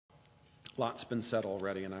Lots been said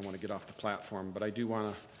already, and I want to get off the platform, but I do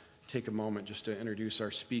want to take a moment just to introduce our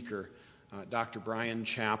speaker, Dr. Brian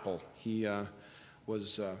Chapell. He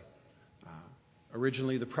was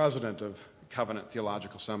originally the president of Covenant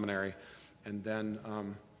Theological Seminary, and then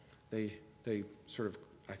they sort of,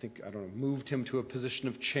 moved him to a position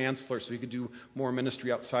of chancellor so he could do more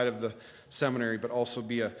ministry outside of the seminary, but also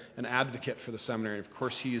be an advocate for the seminary. And of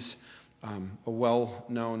course, he's a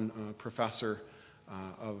well-known professor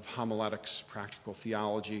of homiletics, practical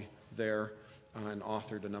theology there, and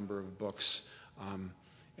authored a number of books.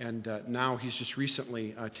 And now he's just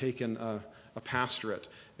recently taken a pastorate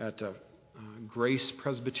at Grace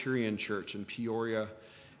Presbyterian Church in Peoria,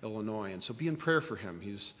 Illinois. And so be in prayer for him.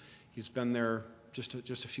 He's been there just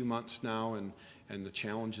a few months now, and the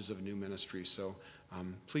challenges of new ministry. So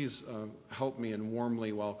please help me in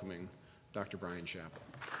warmly welcoming Dr. Brian Chapell.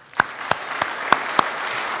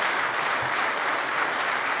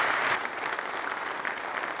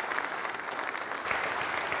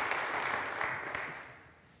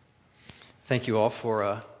 Thank you all for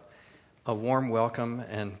a warm welcome,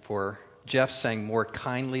 and for Jeff saying more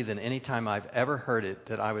kindly than any time I've ever heard it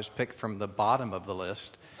that I was picked from the bottom of the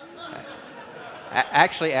list.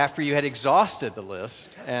 Actually, after you had exhausted the list,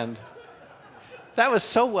 and that was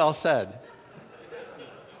so well said.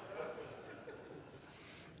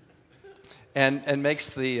 And makes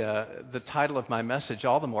the title of my message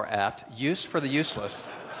all the more apt, Use for the Useless.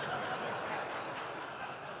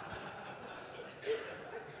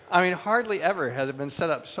 I mean, hardly ever has it been set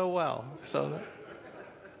up so well. So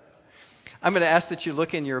I'm going to ask that you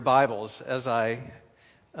look in your Bibles as I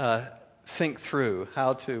think through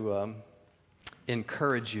how to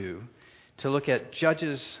encourage you to look at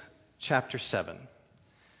Judges chapter 7.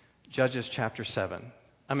 Judges chapter 7.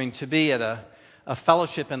 I mean, to be at a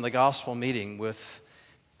fellowship in the gospel meeting with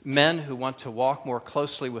men who want to walk more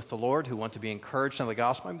closely with the Lord, who want to be encouraged in the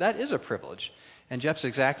gospel, I mean, that is a privilege. And Jeff's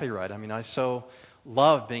exactly right. I mean, I so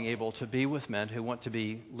love being able to be with men who want to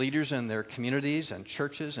be leaders in their communities and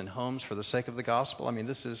churches and homes for the sake of the gospel. I mean,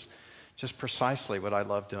 this is just precisely what I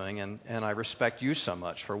love doing, and I respect you so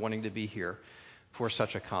much for wanting to be here for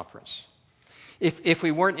such a conference. If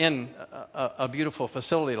we weren't in a beautiful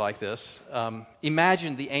facility like this,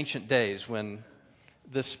 imagine the ancient days when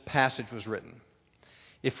this passage was written.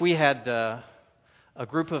 If we had a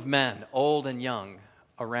group of men, old and young,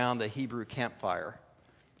 around a Hebrew campfire,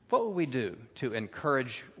 what would we do to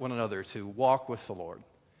encourage one another to walk with the Lord?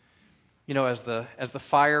 You know, as the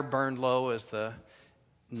fire burned low, as the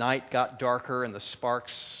night got darker and the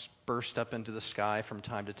sparks burst up into the sky from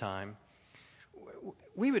time to time,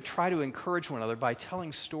 we would try to encourage one another by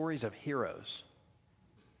telling stories of heroes,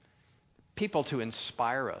 people to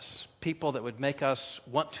inspire us, people that would make us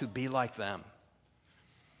want to be like them.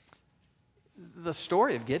 The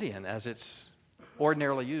story of Gideon, as it's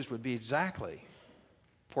ordinarily used, would be exactly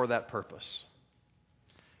for that purpose.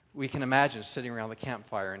 We can imagine sitting around the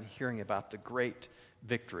campfire and hearing about the great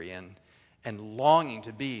victory and longing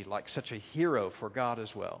to be like such a hero for God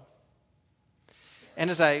as well. And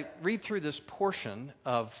as I read through this portion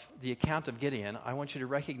of the account of Gideon, I want you to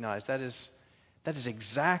recognize that is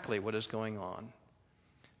exactly what is going on.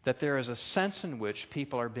 That there is a sense in which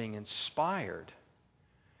people are being inspired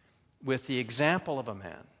with the example of a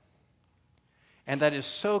man. And that is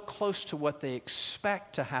so close to what they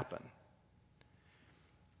expect to happen.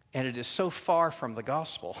 And it is so far from the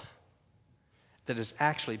gospel that is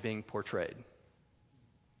actually being portrayed.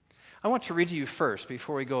 I want to read to you first,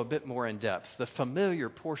 before we go a bit more in depth, the familiar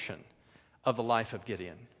portion of the life of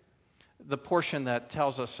Gideon. The portion that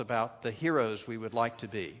tells us about the heroes we would like to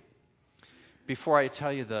be. Before I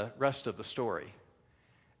tell you the rest of the story,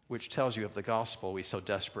 which tells you of the gospel we so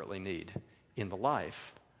desperately need in the life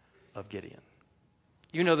of Gideon.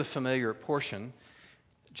 You know the familiar portion,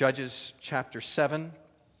 Judges chapter 7.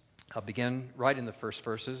 I'll begin right in the first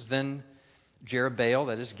verses. Then Jerubbaal,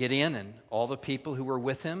 that is Gideon, and all the people who were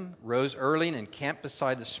with him rose early and encamped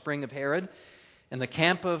beside the spring of Harod. And the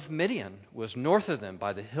camp of Midian was north of them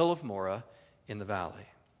by the hill of Moreh in the valley.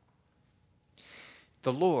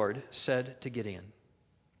 The Lord said to Gideon,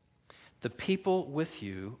 "The people with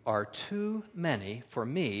you are too many for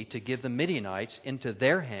me to give the Midianites into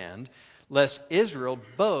their hand, lest Israel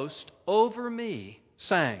boast over me,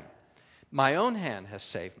 saying, 'My own hand has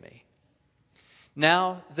saved me.'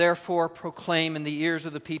 Now, therefore, proclaim in the ears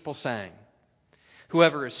of the people, saying,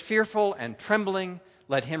 'Whoever is fearful and trembling,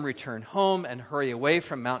 let him return home and hurry away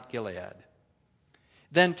from Mount Gilead.'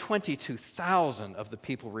 Then 22,000 of the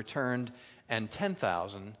people returned, and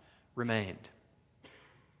 10,000 remained.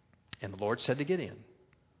 And the Lord said to Gideon,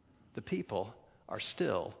 'The people are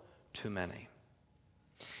still too many.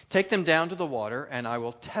 Take them down to the water, and I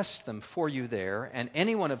will test them for you there. And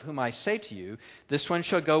anyone of whom I say to you, this one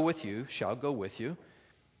shall go with you, shall go with you.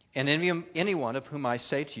 And anyone of whom I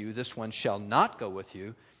say to you, this one shall not go with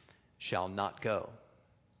you, shall not go.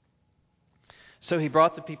 So he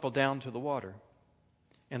brought the people down to the water.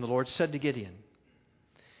 And the Lord said to Gideon,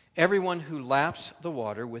 everyone who laps the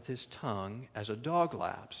water with his tongue as a dog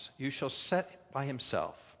laps, you shall set by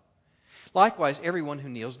himself. Likewise, everyone who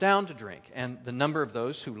kneels down to drink. And the number of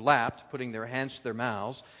those who lapped, putting their hands to their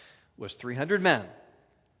mouths, was 300 men.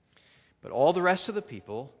 But all the rest of the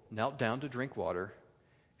people knelt down to drink water.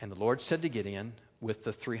 And the Lord said to Gideon, with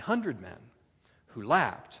the 300 men who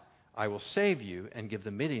lapped, I will save you and give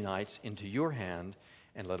the Midianites into your hand,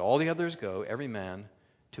 and let all the others go, every man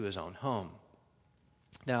to his own home.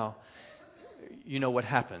 Now, you know what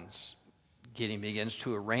happens. Gideon begins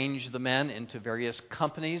to arrange the men into various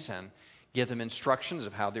companies and give them instructions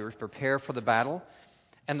of how they were to prepare for the battle.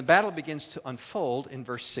 And the battle begins to unfold in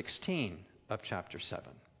verse 16 of chapter 7.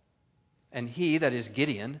 And he, that is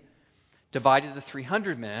Gideon, divided the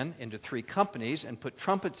 300 men into 3 companies and put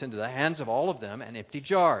trumpets into the hands of all of them and empty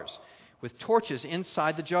jars with torches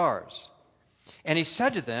inside the jars. And he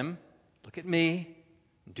said to them, look at me,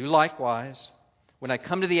 do likewise. When I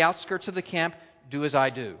come to the outskirts of the camp, do as I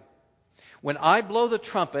do. When I blow the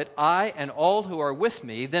trumpet, I and all who are with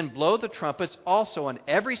me, then blow the trumpets also on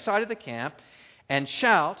every side of the camp, and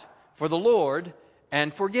shout for the Lord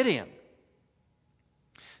and for Gideon.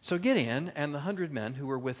 So Gideon and the 100 men who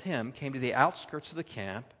were with him came to the outskirts of the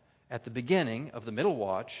camp at the beginning of the middle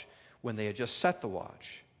watch, when they had just set the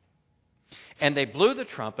watch. And they blew the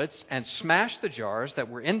trumpets and smashed the jars that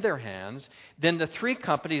were in their hands. Then the 3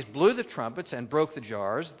 companies blew the trumpets and broke the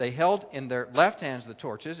jars. They held in their left hands the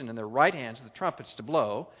torches and in their right hands the trumpets to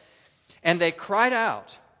blow. And they cried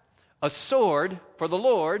out, a sword for the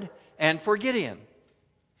Lord and for Gideon.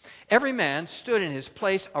 Every man stood in his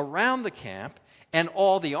place around the camp, and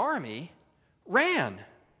all the army ran.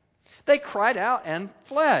 They cried out and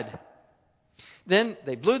fled. Then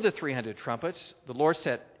they blew the 300 trumpets. The Lord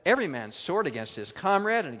set every man's sword against his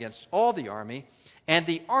comrade and against all the army, and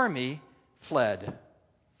the army fled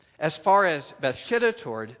as far as Bethsheba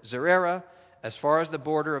toward Zererah, as far as the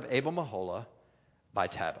border of Abel-Meholah by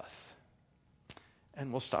Tabbath.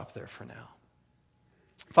 And we'll stop there for now.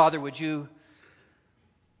 Father, would you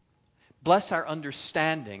bless our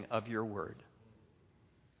understanding of your word?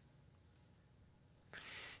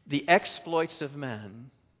 The exploits of men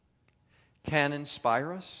can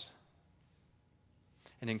inspire us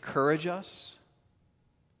and encourage us.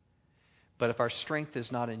 But if our strength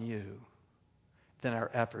is not in you, then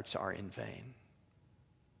our efforts are in vain.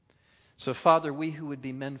 So, Father, we who would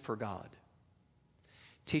be men for God,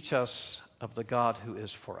 teach us of the God who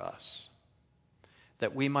is for us,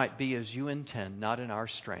 that we might be as you intend, not in our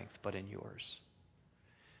strength, but in yours.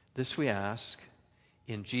 This we ask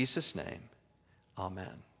in Jesus' name.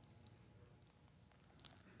 Amen.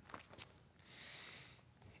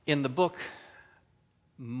 In the book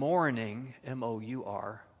Mourning,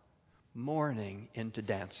 M-O-U-R, Mourning into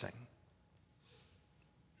Dancing,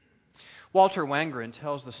 Walter Wangerin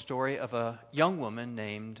tells the story of a young woman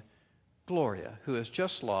named Gloria who has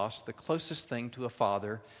just lost the closest thing to a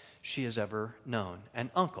father she has ever known, an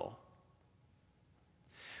uncle.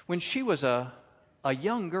 When she was a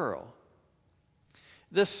young girl,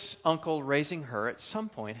 this uncle raising her at some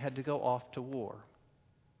point had to go off to war.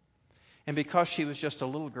 And because she was just a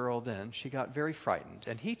little girl then, she got very frightened.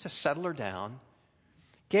 And he, to settle her down,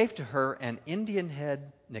 gave to her an Indian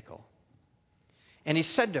head nickel. And he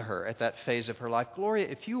said to her at that phase of her life, Gloria,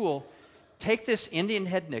 if you will take this Indian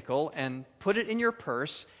head nickel and put it in your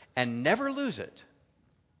purse and never lose it,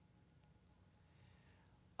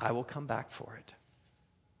 I will come back for it.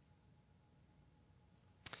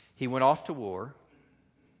 He went off to war.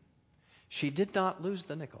 She did not lose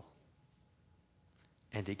the nickel.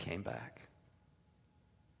 And he came back.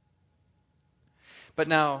 But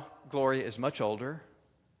now Gloria is much older,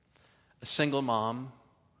 a single mom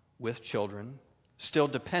with children, still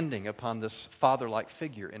depending upon this father-like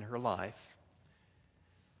figure in her life.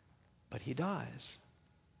 But he dies.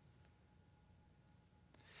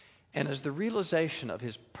 And as the realization of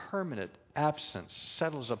his permanent absence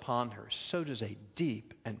settles upon her, so does a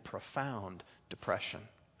deep and profound depression.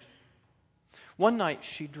 One night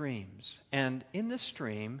she dreams, and in this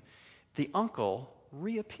dream, the uncle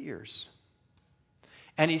reappears.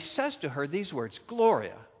 And he says to her these words,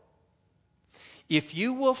 Gloria, if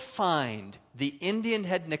you will find the Indian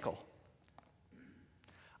head nickel,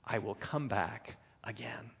 I will come back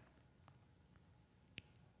again.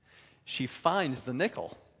 She finds the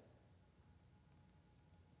nickel.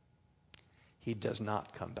 he does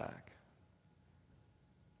not come back.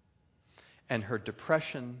 And her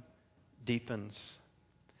depression deepens.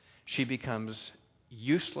 She becomes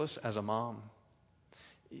useless as a mom,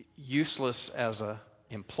 useless as an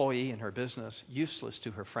employee in her business, useless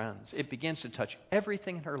to her friends. It begins to touch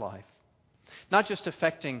everything in her life, not just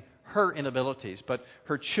affecting her inabilities, but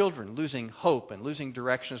her children losing hope and losing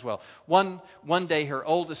direction as well. One day, her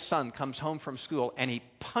oldest son comes home from school and he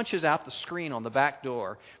punches out the screen on the back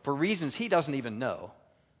door for reasons he doesn't even know.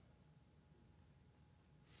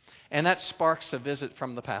 And that sparks a visit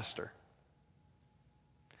from the pastor,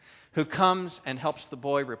 who comes and helps the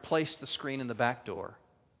boy replace the screen in the back door,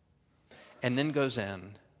 and then goes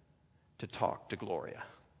in to talk to Gloria.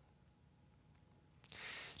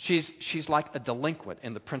 She's like a delinquent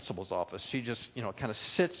in the principal's office. She just, kind of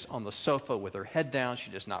sits on the sofa with her head down. She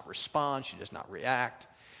does not respond. She does not react.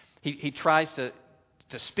 He tries to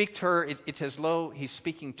speak to her. It's as though he's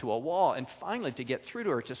speaking to a wall. And finally, to get through to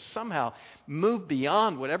her, to somehow move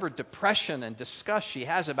beyond whatever depression and disgust she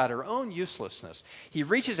has about her own uselessness, he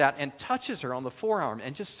reaches out and touches her on the forearm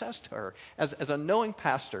and just says to her, as a knowing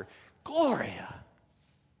pastor, "Gloria,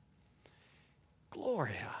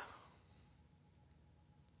 Gloria,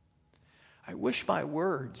 I wish my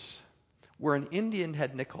words were an Indian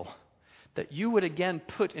head nickel that you would again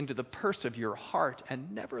put into the purse of your heart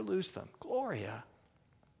and never lose them. Gloria,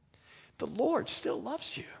 the Lord still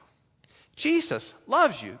loves you. Jesus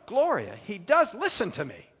loves you. Gloria, He does listen to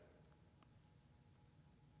me."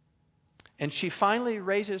 And she finally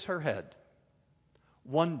raises her head,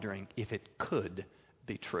 wondering if it could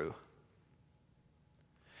be true.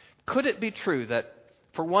 Could it be true that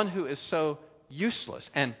for one who is so useless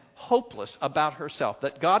and hopeless about herself,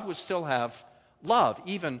 that God would still have love,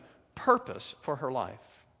 even purpose for her life?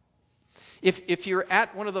 If you're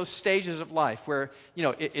at one of those stages of life where,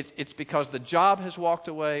 it's because the job has walked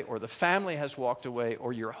away or the family has walked away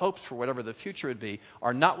or your hopes for whatever the future would be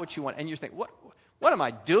are not what you want, and you think, what am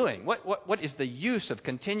I doing? What is the use of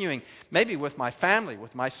continuing maybe with my family,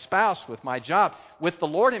 with my spouse, with my job, with the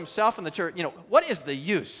Lord Himself and the church? What is the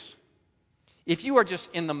use? If you are just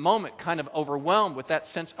in the moment kind of overwhelmed with that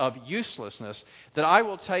sense of uselessness, then I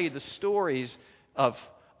will tell you the stories of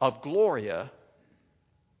Gloria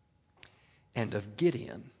and of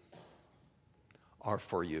Gideon are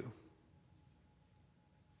for you.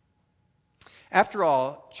 After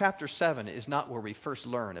all, chapter 7 is not where we first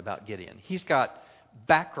learn about Gideon. He's got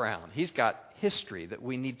background. He's got history that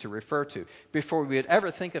we need to refer to before we would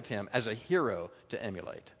ever think of him as a hero to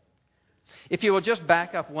emulate. If you will just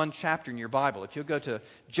back up one chapter in your Bible, if you'll go to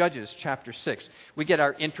Judges chapter 6, we get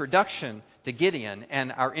our introduction to Gideon,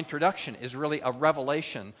 and our introduction is really a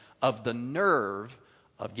revelation of the nerve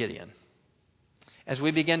of Gideon, as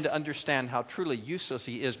we begin to understand how truly useless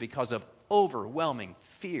he is because of overwhelming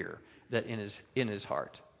fear that in his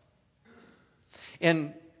heart.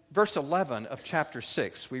 In verse 11 of chapter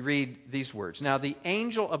 6, we read these words. "Now the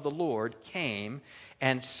angel of the Lord came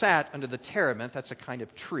and sat under the terebinth," that's a kind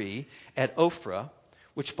of tree, "at Ophrah,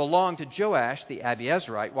 which belonged to Joash the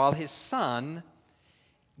Abiezrite, while his son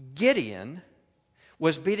Gideon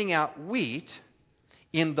was beating out wheat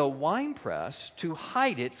in the winepress to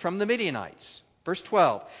hide it from the Midianites." Verse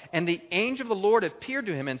 12, "And the angel of the Lord appeared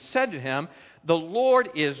to him and said to him, 'The Lord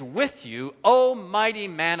is with you, O mighty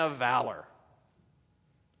man of valor.'"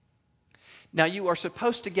 Now you are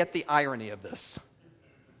supposed to get the irony of this.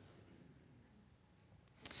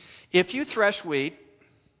 If you thresh wheat,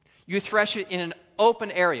 you thresh it in an open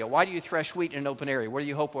area. Why do you thresh wheat in an open area? What do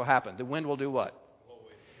you hope will happen? The wind will do what?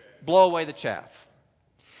 Blow away the chaff.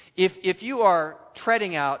 If you are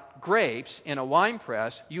treading out grapes in a wine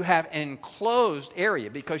press, you have an enclosed area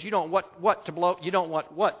because you don't want what to blow. You don't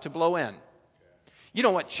want what to blow in. You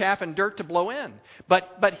don't want chaff and dirt to blow in.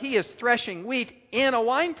 But he is threshing wheat in a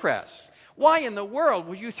wine press. Why in the world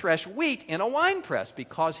would you thresh wheat in a wine press?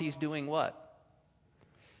 Because he's doing what?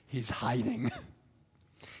 He's hiding.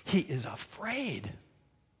 He is afraid.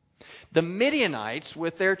 The Midianites,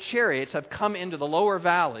 with their chariots, have come into the lower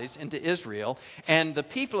valleys, into Israel, and the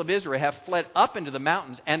people of Israel have fled up into the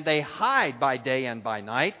mountains, and they hide by day and by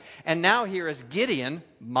night. And now here is Gideon,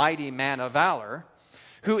 mighty man of valor,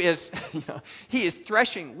 who is, he is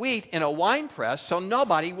threshing wheat in a wine press, so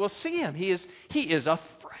nobody will see him. He is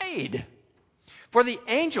afraid. For the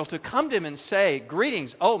angel to come to him and say,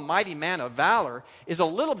 "Greetings, O mighty man of valor," is a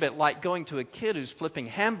little bit like going to a kid who's flipping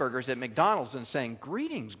hamburgers at McDonald's and saying,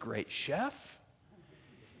 "Greetings, great chef."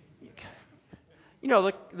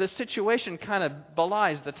 The situation kind of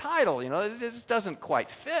belies the title. This doesn't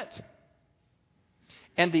quite fit.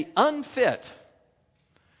 And the unfit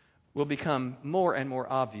will become more and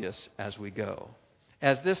more obvious as we go.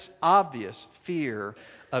 as this obvious fear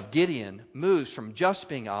of Gideon moves from just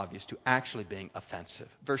being obvious to actually being offensive.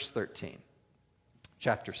 Verse 13,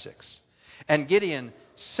 chapter 6. And Gideon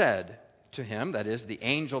said to him, that is, the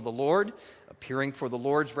angel of the Lord, appearing for the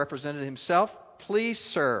Lord's representative himself, "Please,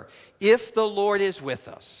 sir, if the Lord is with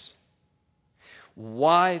us,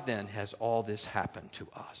 why then has all this happened to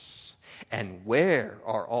us? And where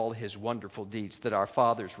are all his wonderful deeds that our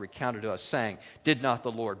fathers recounted to us, saying, 'Did not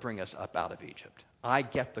the Lord bring us up out of Egypt?'" I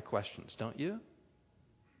get the questions, don't you?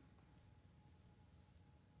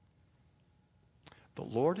 The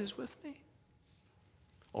Lord is with me?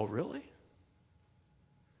 Oh, really?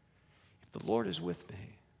 If the Lord is with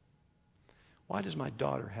me, why does my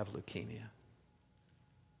daughter have leukemia?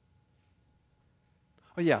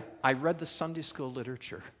 Oh, yeah, I read the Sunday school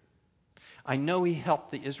literature. I know he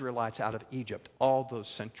helped the Israelites out of Egypt all those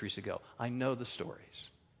centuries ago. I know the stories.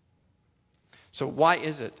 So why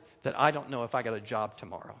is it that I don't know if I got a job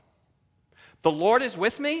tomorrow? The Lord is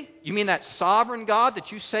with me? You mean that sovereign God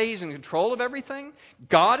that you say He's in control of everything?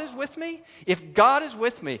 God is with me? If God is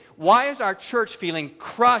with me, why is our church feeling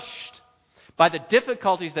crushed by the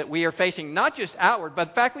difficulties that we are facing, not just outward, but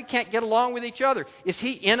the fact we can't get along with each other? Is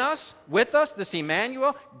He in us, with us, this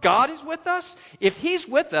Emmanuel? God is with us? If He's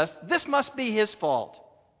with us, this must be His fault.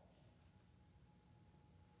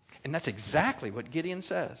 And that's exactly what Gideon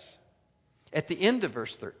says at the end of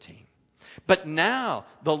verse 13. But now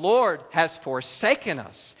the Lord has forsaken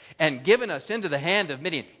us and given us into the hand of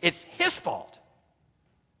Midian. It's His fault.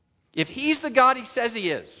 If He's the God He says He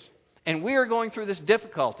is, and we are going through this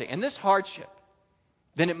difficulty and this hardship,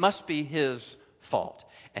 then it must be His fault.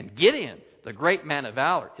 And Gideon, the great man of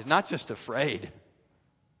valor, is not just afraid.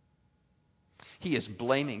 He is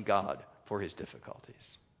blaming God for his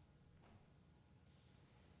difficulties.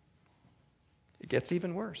 It gets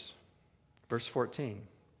even worse. Verse 14.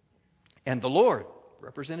 And the Lord,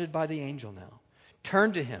 represented by the angel now,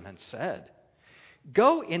 turned to him and said,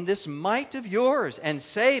 "Go in this might of yours and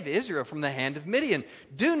save Israel from the hand of Midian.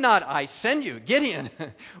 Do not I send you?" Gideon,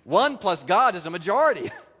 1 plus God is a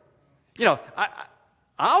majority.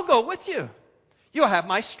 I'll go with you. You'll have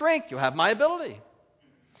my strength. You'll have my ability.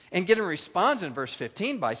 And Gideon responds in verse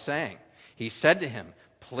 15 by saying, he said to him,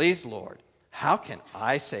 "Please, Lord, how can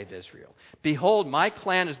I save Israel? Behold, my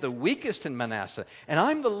clan is the weakest in Manasseh, and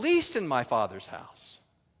I'm the least in my father's house."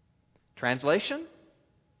 Translation?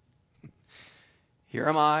 Here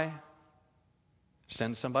am I.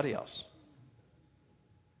 Send somebody else.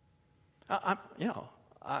 I'm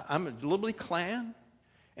a little clan,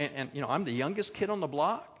 and I'm the youngest kid on the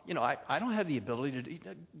block. I don't have the ability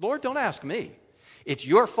to. Lord, don't ask me. It's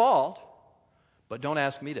your fault, but don't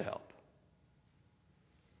ask me to help.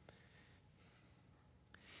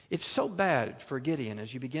 It's so bad for Gideon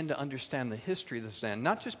as you begin to understand the history of this land,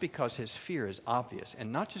 not just because his fear is obvious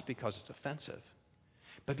and not just because it's offensive,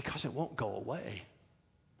 but because it won't go away.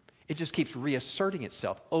 It just keeps reasserting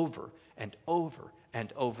itself over and over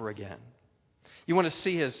and over again. You want to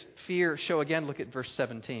see his fear show again? Look at verse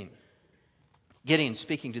 17. Gideon,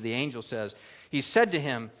 speaking to the angel, says, he said to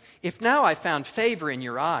him, "If now I found favor in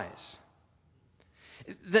your eyes,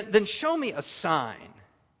 then show me a sign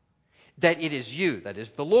that it is you, that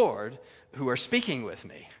is the Lord, who are speaking with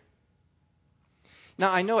me."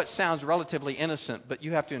 Now, I know it sounds relatively innocent, but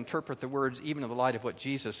you have to interpret the words even in the light of what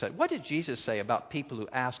Jesus said. What did Jesus say about people who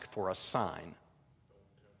ask for a sign?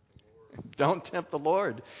 Don't tempt the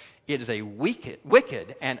Lord. It is a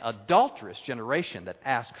wicked and adulterous generation that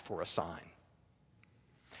asks for a sign.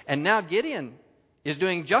 And now Gideon is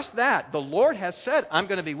doing just that. The Lord has said, "I'm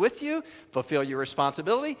going to be with you, fulfill your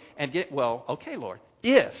responsibility, and okay, Lord,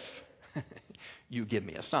 if you give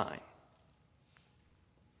me a sign."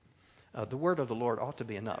 The word of the Lord ought to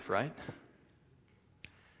be enough, right?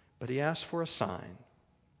 But he asked for a sign.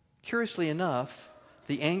 Curiously enough,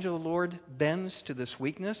 the angel of the Lord bends to this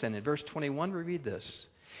weakness, and in verse 21 we read this.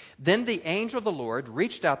 Then the angel of the Lord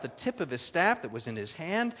reached out the tip of his staff that was in his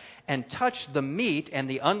hand and touched the meat and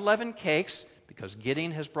the unleavened cakes, because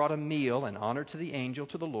Gideon has brought a meal in honor to the angel,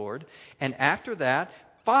 to the Lord. And after that,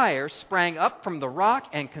 fire sprang up from the rock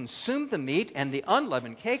and consumed the meat and the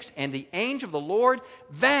unleavened cakes, and the angel of the Lord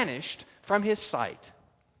vanished from his sight.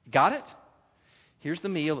 Got it? Here's the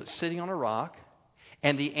meal. It's sitting on a rock.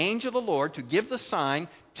 And the angel of the Lord, to give the sign,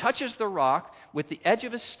 touches the rock with the edge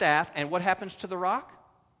of his staff. And what happens to the rock?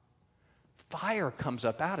 Fire comes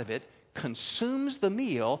up out of it, consumes the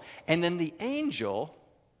meal, and then the angel,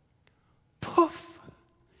 poof,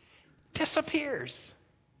 disappears.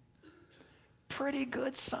 Pretty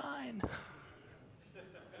good sign.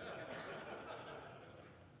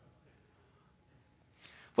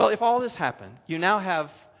 Well, if all this happened, you now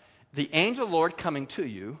have the angel of the Lord coming to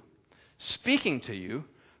you, speaking to you,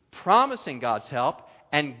 promising God's help,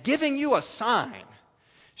 and giving you a sign.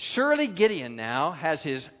 Surely Gideon now has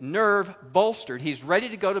his nerve bolstered. He's ready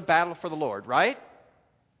to go to battle for the Lord, right?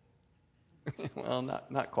 Well,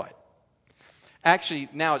 not quite. Actually,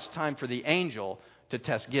 now it's time for the angel to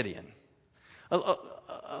test Gideon.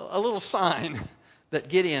 A little sign that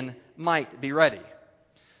Gideon might be ready.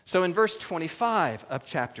 So in verse 25 of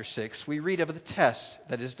chapter 6, we read of the test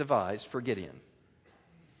that is devised for Gideon.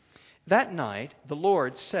 That night, the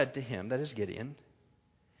Lord said to him, that is Gideon,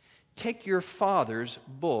 take your father's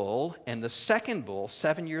bull and the second bull,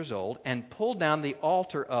 7 years old, and pull down the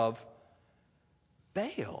altar of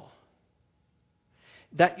Baal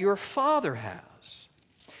that your father has,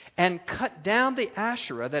 and cut down the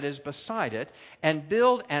Asherah that is beside it, and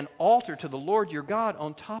build an altar to the Lord your God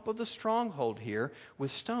on top of the stronghold here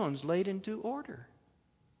with stones laid in due order.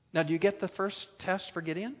 Now, do you get the first test for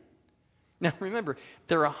Gideon? Now, remember,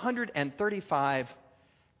 there are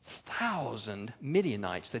 135,000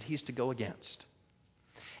 Midianites that he's to go against.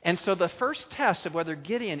 And so the first test of whether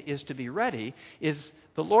Gideon is to be ready is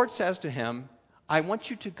the Lord says to him, I want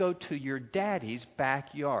you to go to your daddy's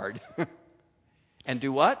backyard. And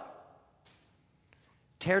do what?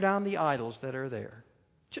 Tear down the idols that are there.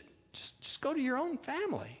 Just go to your own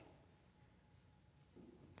family.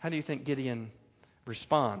 How do you think Gideon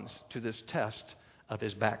responds to this test of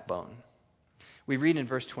his backbone? We read in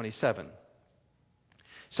verse 27.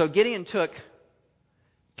 So Gideon took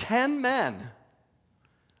 10 men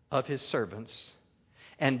of his servants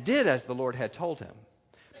and did as the Lord had told him.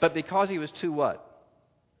 But because he was too what?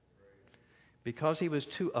 Because he was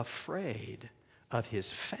too afraid of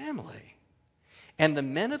his family. And the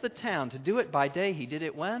men of the town, to do it by day, he did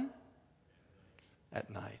it when? At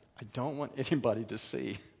night. I don't want anybody to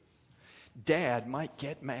see. Dad might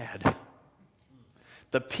get mad.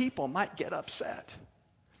 The people might get upset.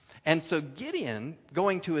 And so Gideon,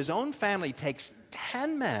 going to his own family, takes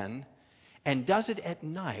 10 men and does it at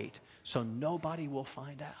night so nobody will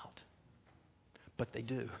find out. But they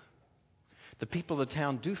do. The people of the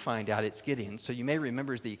town do find out it's Gideon. So you may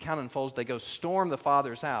remember as the account unfolds, they go storm the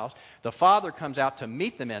father's house. The father comes out to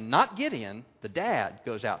meet the men. Not Gideon. The dad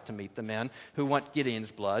goes out to meet the men who want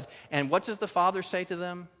Gideon's blood. And what does the father say to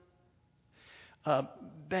them?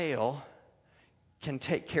 Baal can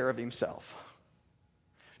take care of himself.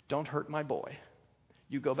 Don't hurt my boy.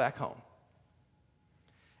 You go back home.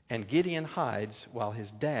 And Gideon hides while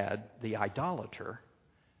his dad, the idolater,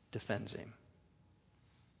 defends him.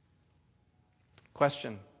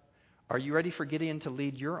 Question, are you ready for Gideon to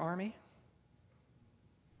lead your army?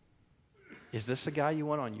 Is this a guy you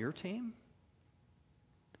want on your team?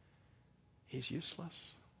 He's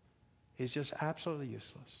useless. He's just absolutely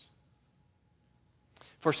useless.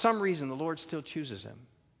 For some reason, the Lord still chooses him.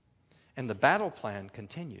 And the battle plan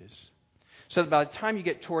continues. So that by the time you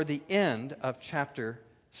get toward the end of chapter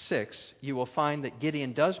 6, you will find that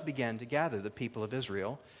Gideon does begin to gather the people of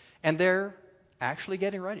Israel. And they're actually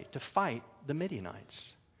getting ready to fight the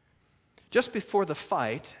Midianites. Just before the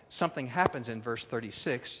fight, something happens in verse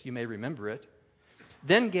 36. You may remember it.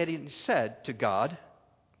 Then Gideon said to God,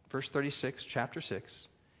 verse 36, chapter 6,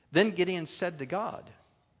 then Gideon said to God,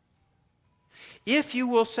 if you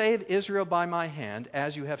will save Israel by my hand,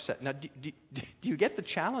 as you have said. Now, do you get the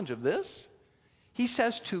challenge of this? He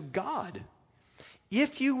says to God,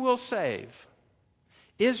 if you will save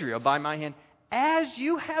Israel by my hand, as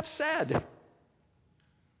you have said.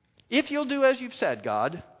 If you'll do as you've said,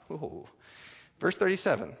 God. Whoa. Verse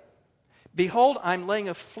 37. Behold, I'm laying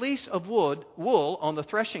a fleece of wool on the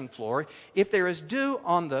threshing floor. If there is dew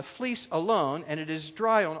on the fleece alone, and it is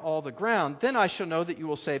dry on all the ground, then I shall know that you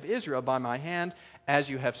will save Israel by my hand, as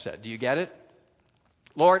you have said. Do you get it?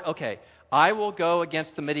 Lord, okay, I will go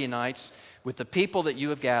against the Midianites with the people that you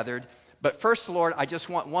have gathered. But first, Lord, I just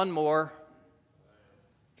want one more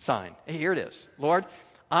sign. Here it is. Lord,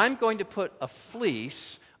 I'm going to put a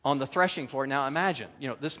fleece on the threshing floor. Now imagine,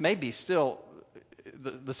 this may be still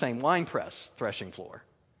the same wine press threshing floor.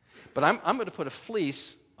 But I'm going to put a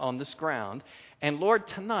fleece on this ground. And Lord,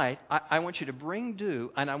 tonight, I want you to bring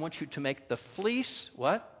dew, and I want you to make the fleece,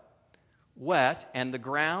 what? Wet, and the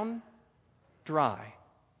ground dry.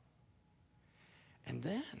 And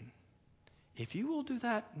then, if you will do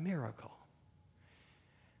that miracle,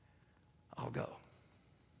 I'll go.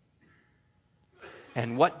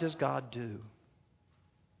 And what does God do?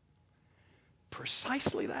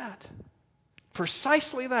 Precisely that.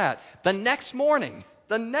 Precisely that. The next morning,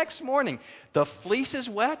 the fleece is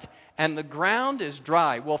wet and the ground is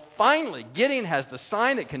dry. Well, finally, Gideon has the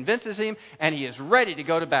sign that convinces him, and he is ready to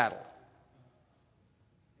go to battle.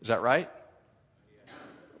 Is that right?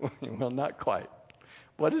 Well, not quite.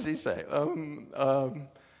 What does he say?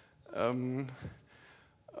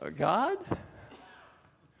 God,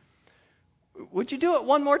 would you do it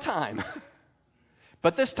one more time?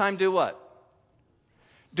 But this time do what?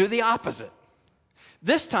 Do the opposite.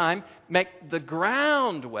 This time, make the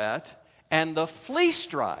ground wet and the fleece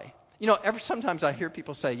dry. Sometimes I hear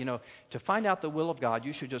people say, to find out the will of God,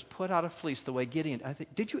 you should just put out a fleece the way Gideon. I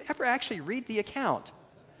think, did you ever actually read the account?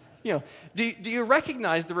 Do you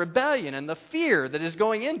recognize the rebellion and the fear that is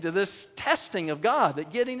going into this testing of God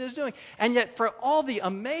that Gideon is doing? And yet, for all the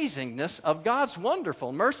amazingness of God's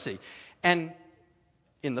wonderful mercy, and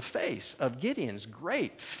in the face of Gideon's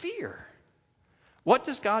great fear, what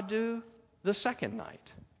does God do the second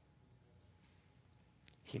night?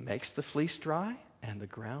 He makes the fleece dry and the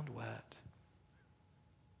ground wet.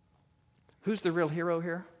 Who's the real hero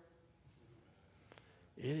here?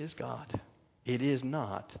 It is God. It is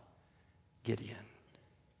not Gideon.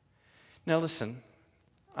 Now listen,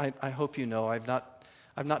 I hope you know I've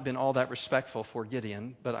not been all that respectful for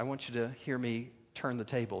Gideon, but I want you to hear me turn the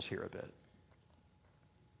tables here a bit.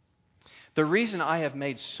 The reason I have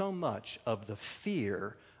made so much of the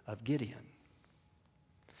fear of Gideon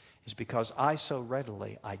is because I so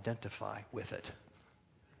readily identify with it.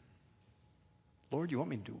 Lord, you want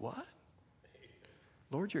me to do what?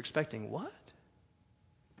 Lord, you're expecting what?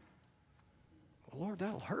 Well, Lord,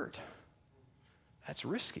 that'll hurt. That's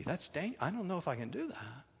risky. That's dangerous. I don't know if I can do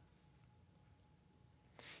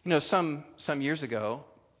that. Some years ago,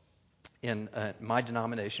 in my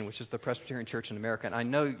denomination, which is the Presbyterian Church in America, and I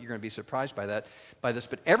know you're going to be surprised by this,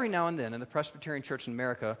 but every now and then in the Presbyterian Church in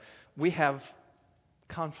America, we have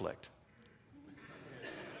conflict.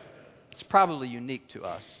 It's probably unique to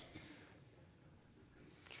us.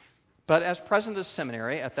 But as president of the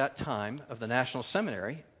seminary at that time, of the National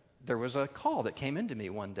Seminary, there was a call that came into me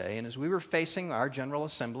one day, and as we were facing our General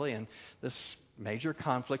Assembly and this major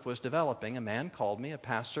conflict was developing, a man called me, a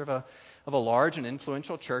pastor of a large and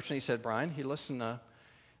influential church, and he said, Brian, listen,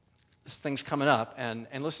 this thing's coming up, and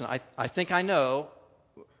listen, I think I know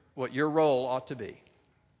what your role ought to be.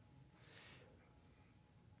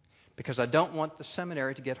 Because I don't want the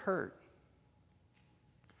seminary to get hurt.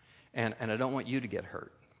 And I don't want you to get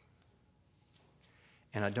hurt.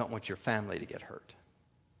 And I don't want your family to get hurt.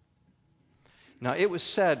 Now, it was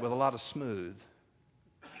said with a lot of smooth,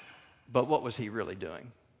 but what was he really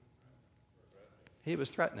doing? He was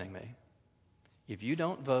threatening me. If you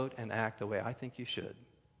don't vote and act the way I think you should,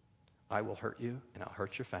 I will hurt you, and I'll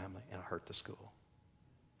hurt your family, and I'll hurt the school.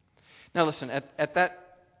 Now, listen, at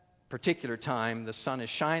that particular time, the sun is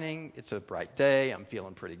shining, it's a bright day, I'm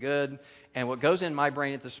feeling pretty good, and what goes in my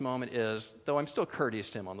brain at this moment is, though I'm still courteous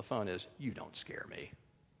to him on the phone, is, you don't scare me.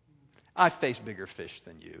 I face bigger fish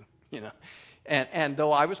than you, And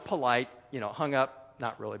though I was polite, hung up,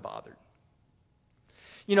 not really bothered.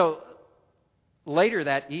 Later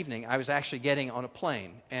that evening, I was actually getting on a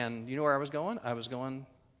plane, and you know where I was going? I was going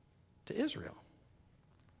to Israel.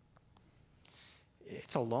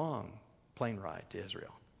 It's a long plane ride to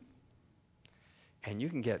Israel. And you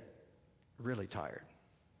can get really tired.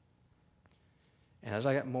 And as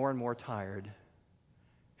I got more and more tired,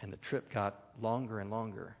 and the trip got longer and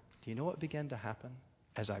longer, do you know what began to happen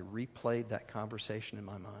as I replayed that conversation in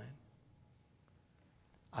my mind?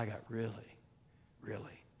 I got really,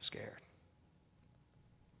 really scared.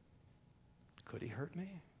 Could he hurt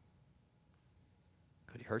me?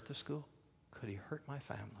 Could he hurt the school? Could he hurt my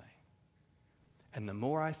family? And the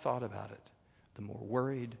more I thought about it, the more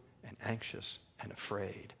worried and anxious and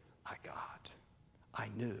afraid I got. I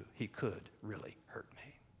knew he could really hurt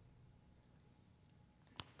me.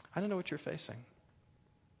 I don't know what you're facing.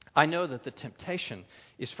 I know that the temptation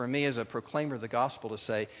is for me as a proclaimer of the gospel to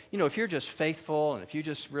say, if you're just faithful and if you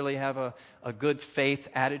just really have a good faith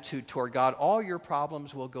attitude toward God, all your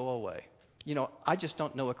problems will go away. I just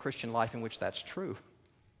don't know a Christian life in which that's true.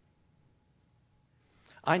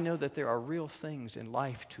 I know that there are real things in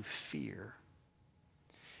life to fear.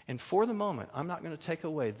 And for the moment, I'm not going to take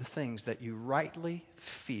away the things that you rightly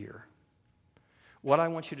fear. What I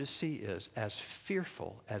want you to see is, as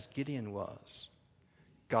fearful as Gideon was,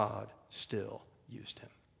 God still used him.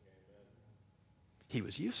 He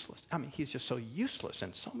was useless. He's just so useless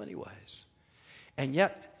in so many ways. And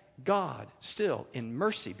yet, God still, in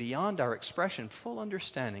mercy, beyond our expression, full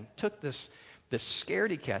understanding, took this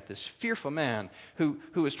scaredy cat, this fearful man who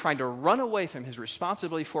was trying to run away from his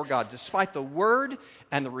responsibility for God, despite the word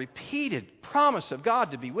and the repeated promise of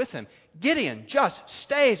God to be with him. Gideon just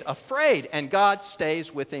stays afraid, and God stays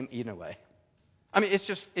with him anyway. It's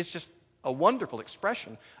just a wonderful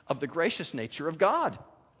expression of the gracious nature of God.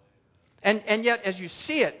 And yet, as you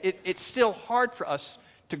see it, it's still hard for us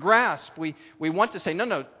to grasp. We want to say,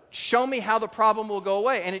 no, show me how the problem will go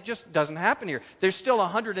away. And it just doesn't happen here. There's still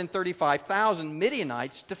 135,000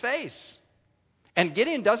 Midianites to face. And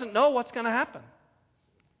Gideon doesn't know what's going to happen.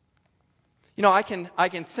 I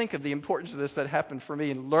can think of the importance of this that happened for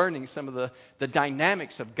me in learning some of the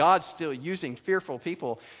dynamics of God still using fearful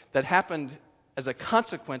people that happened as a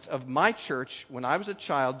consequence of my church when I was a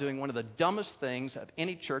child doing one of the dumbest things of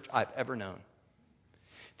any church I've ever known.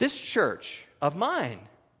 This church of mine,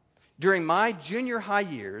 during my junior high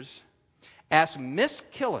years, asked Miss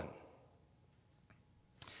Killen,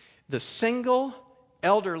 the single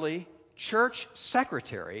elderly church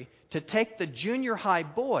secretary, to take the junior high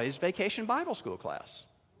boys' vacation Bible school class.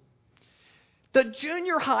 The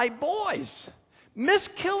junior high boys. Miss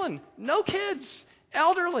Killen, no kids,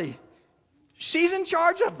 elderly. She's in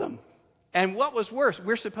charge of them. And what was worse,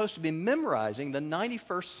 we're supposed to be memorizing the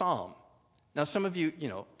 91st Psalm. Now, some of you,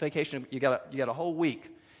 vacation, you got a whole week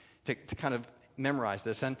to kind of memorize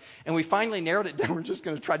this. And we finally narrowed it down. We're just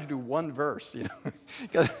going to try to do one verse,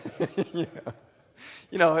 'Cause,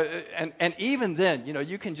 and even then,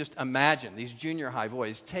 you can just imagine these junior high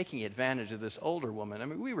boys taking advantage of this older woman. I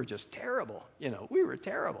mean, we were just terrible. We were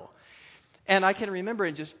terrible. And I can remember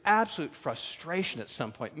in just absolute frustration at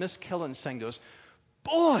some point, Miss Killen saying to us,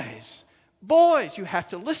 boys, you have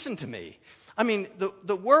to listen to me. I mean,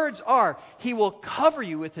 the words are, He will cover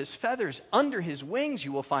you with His feathers. Under His wings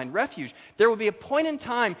you will find refuge. There will be a point in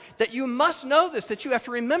time that you must know this, that you have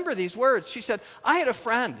to remember these words. She said, I had a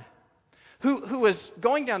friend who was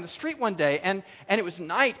going down the street one day, and it was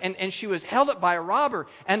night, and she was held up by a robber,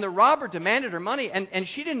 and the robber demanded her money, and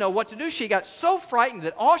she didn't know what to do. She got so frightened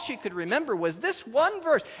that all she could remember was this one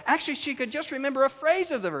verse. Actually, she could just remember a phrase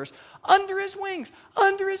of the verse, under his wings,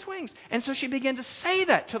 under his wings. And so she began to say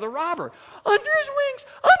that to the robber, under his wings,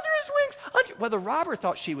 under his wings. Well, the robber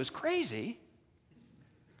thought she was crazy,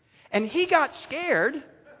 and he got scared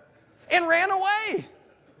and ran away.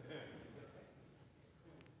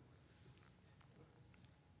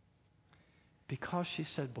 Because she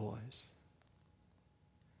said, boys,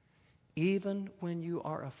 even when you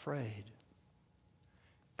are afraid,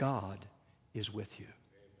 God is with you.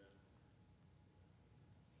 Amen.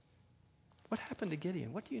 What happened to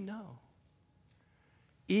Gideon? What do you know?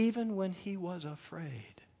 Even when he was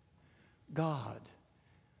afraid, God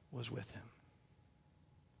was with him.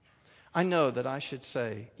 I know that I should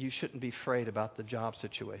say you shouldn't be afraid about the job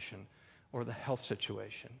situation or the health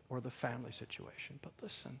situation or the family situation. But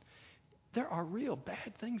listen, there are real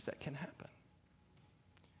bad things that can happen.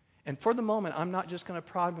 And for the moment, I'm not just going to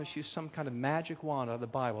promise you some kind of magic wand out of the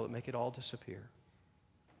Bible that make it all disappear.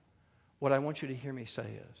 What I want you to hear me say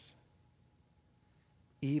is,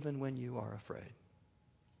 even when you are afraid,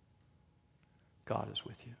 God is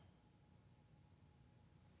with you.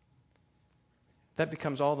 That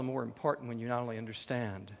becomes all the more important when you not only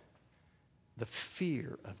understand the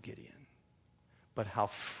fear of Gideon, but how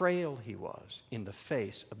frail he was in the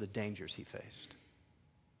face of the dangers he faced.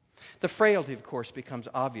 The frailty, of course, becomes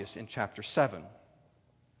obvious in chapter 7.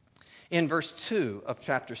 In verse 2 of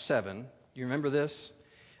chapter 7, you remember this?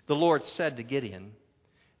 The Lord said to Gideon,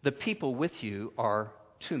 the people with you are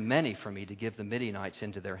too many for me to give the Midianites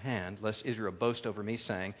into their hand, lest Israel boast over me,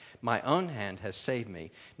 saying, my own hand has saved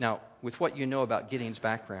me. Now, with what you know about Gideon's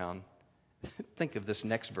background, think of this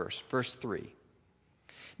next verse, verse 3.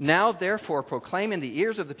 Now, therefore, proclaim in the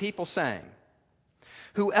ears of the people, saying,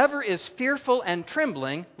 whoever is fearful and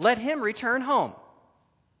trembling, let him return home.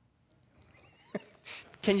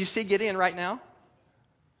 Can you see Gideon right now?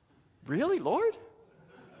 Really, Lord?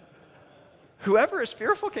 Whoever is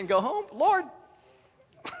fearful can go home? Lord,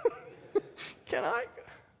 can I?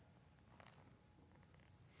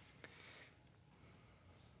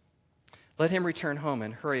 Let him return home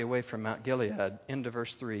and hurry away from Mount Gilead. Into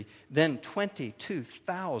verse 3. Then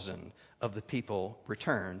 22,000 of the people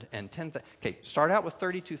returned, and 10,000. Okay, start out with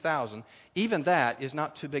 32,000. Even that is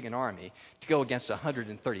not too big an army to go against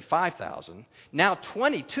 135,000. Now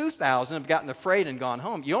 22,000 have gotten afraid and gone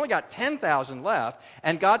home. You only got 10,000 left,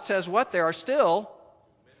 and God says what? There are still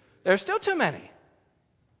too many.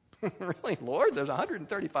 Really, Lord? There's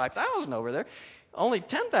 135,000 over there. Only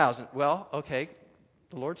 10,000. Well, okay.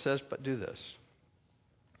 The Lord says, but do this.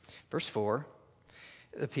 Verse 4,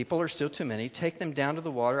 the people are still too many. Take them down to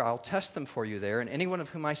the water. I'll test them for you there. And anyone of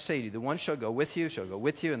whom I say to you, the one shall go with you,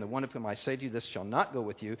 and the one of whom I say to you, this shall not go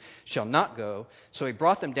with you, shall not go. So he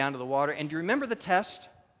brought them down to the water. And do you remember the test?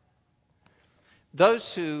 Those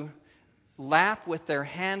who lap with their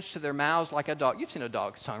hands to their mouths like a dog. You've seen a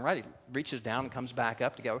dog's tongue, right? He reaches down and comes back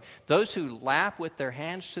up to go. Those who lap with their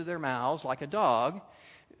hands to their mouths like a dog,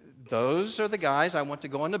 those are the guys I want to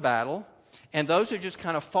go into battle. And those who just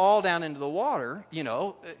kind of fall down into the water,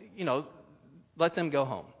 let them go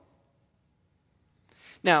home.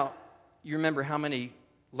 Now, you remember how many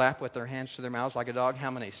lapped with their hands to their mouths like a dog?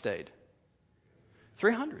 How many stayed?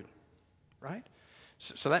 300, right?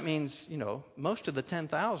 So that means, most of the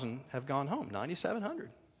 10,000 have gone home, 9,700.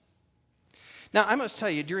 Now, I must tell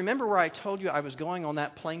you, do you remember where I told you I was going on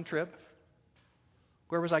that plane trip?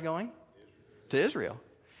 Where was I going? To Israel.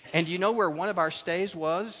 And do you know where one of our stays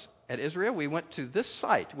was at Israel? We went to this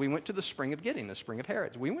site. We went to the Spring of Gideon, the Spring of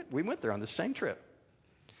Herods. We went there on the same trip.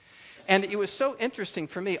 And it was so interesting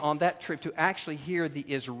for me on that trip to actually hear the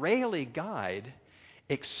Israeli guide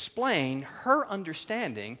explain her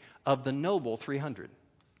understanding of the Noble 300.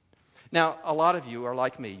 Now, a lot of you are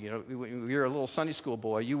like me. When you're a little Sunday school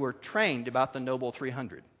boy, you were trained about the Noble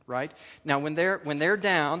 300, right? Now, when they're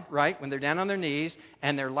down, right, when they're down on their knees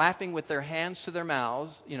and they're lapping with their hands to their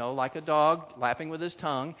mouths, like a dog lapping with his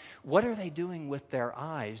tongue, what are they doing with their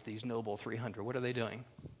eyes, these Noble 300? What are they doing?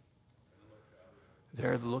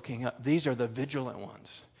 They're looking up. These are the vigilant ones.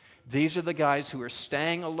 These are the guys who are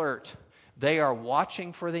staying alert. They are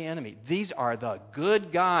watching for the enemy. These are the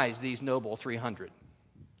good guys, these Noble 300.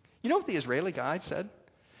 You know what the Israeli guide said?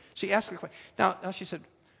 She asked the question. Now she said,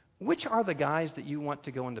 which are the guys that you want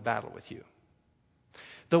to go into battle with you?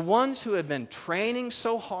 The ones who have been training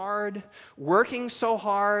so hard, working so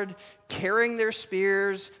hard, carrying their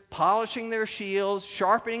spears, polishing their shields,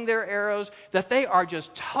 sharpening their arrows, that they are just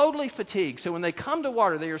totally fatigued. So when they come to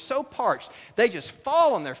water, they are so parched, they just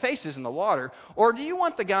fall on their faces in the water. Or do you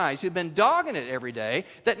want the guys who've been dogging it every day,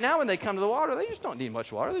 that now when they come to the water, they just don't need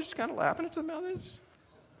much water. They're just kind of lapping it to the mouth.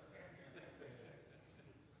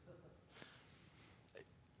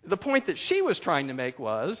 The point that she was trying to make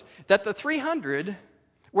was that the 300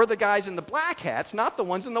 were the guys in the black hats, not the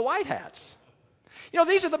ones in the white hats.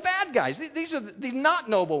 These are the bad guys. These are the not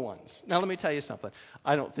noble ones. Now, let me tell you something.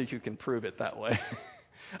 I don't think you can prove it that way.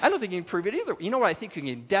 I don't think you can prove it either. You know what I think you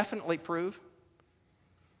can definitely prove?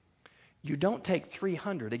 You don't take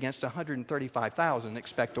 300 against 135,000 and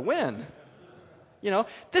expect to win.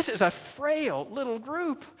 This is a frail little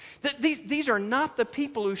group. These are not the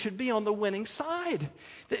people who should be on the winning side.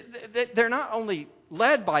 They're not only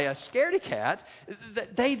led by a scaredy cat,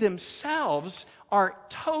 they themselves are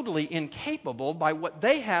totally incapable by what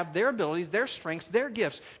they have, their abilities, their strengths, their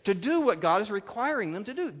gifts, to do what God is requiring them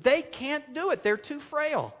to do. They can't do it. They're too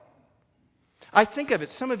frail. I think of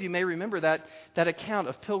it, some of you may remember that account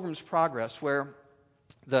of Pilgrim's Progress where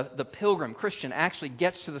the pilgrim Christian actually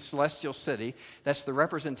gets to the celestial city. That's the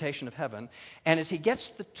representation of heaven. And as he gets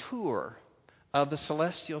the tour of the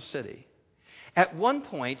celestial city, at one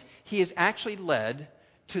point he is actually led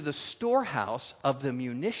to the storehouse of the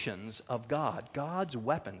munitions of God, God's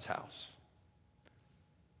weapons house.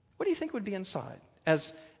 What do you think would be inside?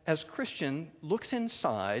 As Christian looks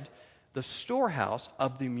inside the storehouse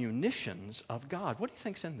of the munitions of God, what do you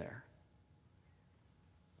think's in there?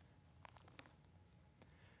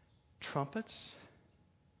 Trumpets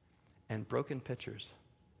and broken pitchers.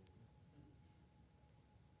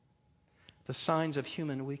 The signs of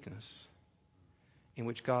human weakness in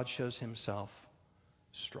which God shows himself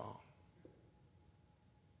strong.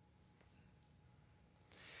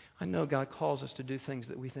 I know God calls us to do things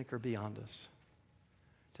that we think are beyond us.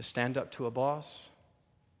 To stand up to a boss.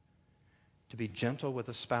 To be gentle with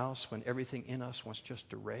a spouse when everything in us wants just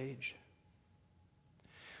to rage.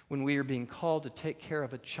 When we are being called to take care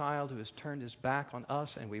of a child who has turned his back on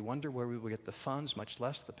us and we wonder where we will get the funds, much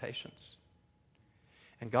less the patience.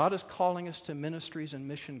 And God is calling us to ministries and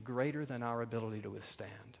mission greater than our ability to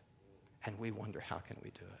withstand. And we wonder, how can we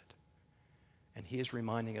do it? And he is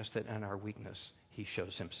reminding us that in our weakness, he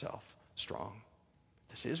shows himself strong.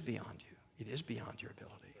 This is beyond you. It is beyond your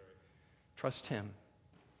ability. Trust him.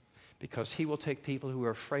 Because he will take people who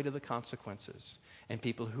are afraid of the consequences and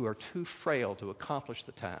people who are too frail to accomplish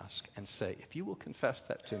the task and say, if you will confess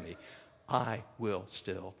that to me, I will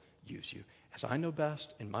still use you as I know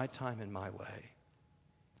best in my time and my way.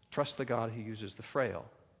 Trust the God who uses the frail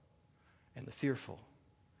and the fearful,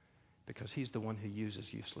 because he's the one who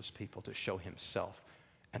uses useless people to show himself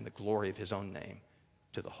and the glory of his own name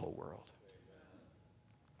to the whole world.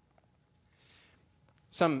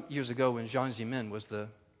 Some years ago, when Jiang Zemin was the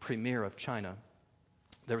premier of China,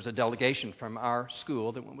 there was a delegation from our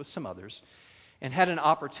school that went with some others and had an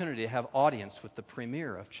opportunity to have audience with the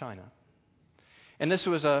premier of China. And this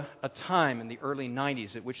was a time in the early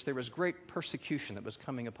 90s at which there was great persecution that was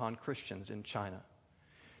coming upon Christians in China.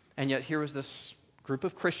 And yet here was this group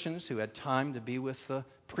of Christians who had time to be with the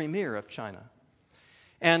premier of China.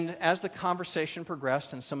 And as the conversation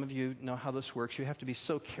progressed, and some of you know how this works, you have to be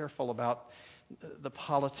so careful about the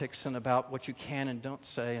politics and about what you can and don't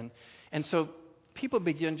say. And so people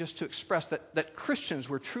begin just to express that Christians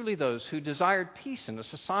were truly those who desired peace in the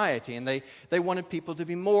society, and they wanted people to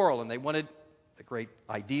be moral, and they wanted the great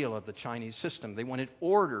ideal of the Chinese system. They wanted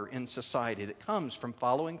order in society that comes from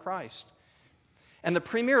following Christ. And the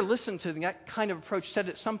premier listened to that kind of approach, said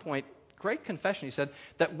at some point, great confession, he said,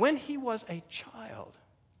 that when he was a child,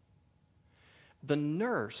 the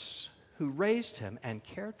nurse who raised him and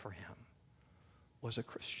cared for him was a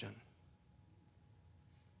Christian.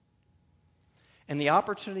 And the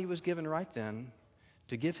opportunity was given right then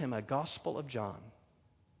to give him a Gospel of John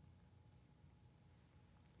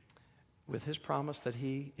with his promise that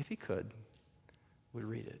he, if he could, would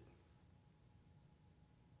read it.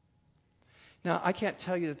 Now, I can't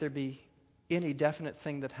tell you that there be any definite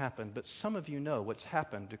thing that happened, but some of you know what's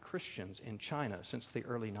happened to Christians in China since the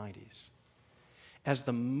early 90s. As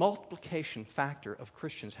the multiplication factor of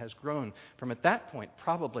Christians has grown from at that point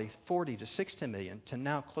probably 40 to 60 million to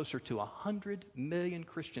now closer to 100 million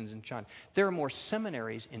Christians in China. There are more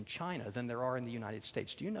seminaries in China than there are in the United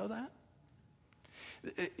States. Do you know that?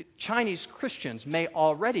 Chinese Christians may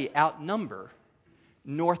already outnumber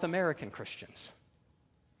North American Christians.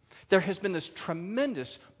 There has been this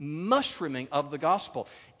tremendous mushrooming of the gospel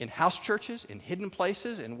in house churches, in hidden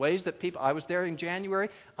places, in ways that people... I was there in January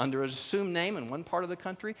under an assumed name in one part of the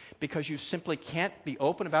country because you simply can't be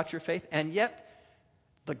open about your faith, and yet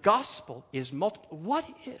the gospel is multiple. What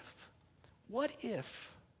if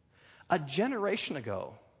a generation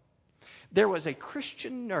ago there was a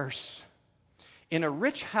Christian nurse in a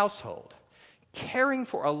rich household caring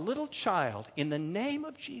for a little child in the name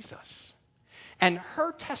of Jesus, and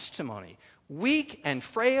her testimony, weak and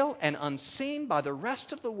frail and unseen by the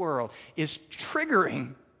rest of the world, is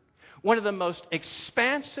triggering one of the most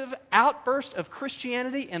expansive outbursts of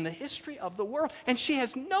Christianity in the history of the world. And she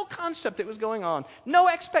has no concept it was going on, no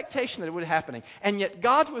expectation that it was happening. And yet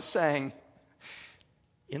God was saying,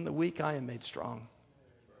 in the weak I am made strong.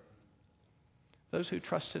 Those who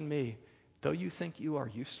trust in me, though you think you are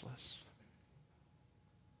useless,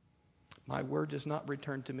 my word does not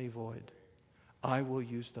return to me void. I will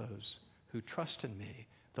use those who trust in me,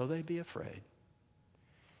 though they be afraid,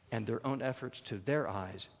 and their own efforts to their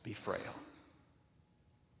eyes be frail.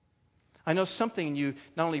 I know something in you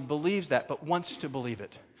not only believes that, but wants to believe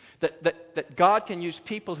it. That God can use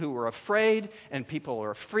people who are afraid and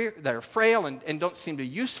people that are frail and don't seem to be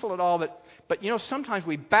useful at all. But you know, sometimes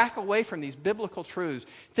we back away from these biblical truths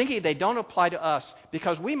thinking they don't apply to us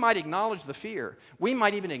because we might acknowledge the fear. We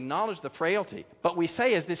might even acknowledge the frailty. But we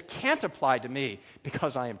say, as this can't apply to me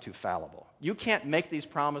because I am too fallible. You can't make these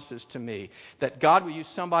promises to me that God will use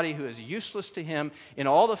somebody who is useless to Him in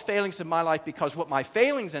all the failings of my life because what my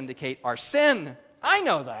failings indicate are sin. I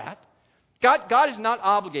know that. God is not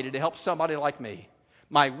obligated to help somebody like me.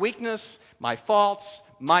 My weakness, my faults,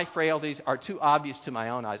 my frailties are too obvious to my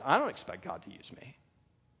own eyes. I don't expect God to use me.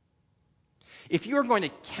 If you're going to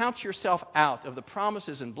count yourself out of the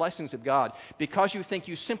promises and blessings of God because you think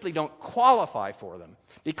you simply don't qualify for them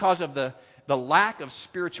because of the lack of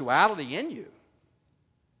spirituality in you,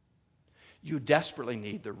 you desperately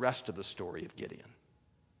need the rest of the story of Gideon.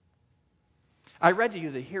 I read to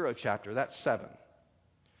you the hero chapter, that's 7.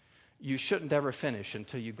 You shouldn't ever finish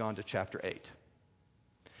until you've gone to chapter 8.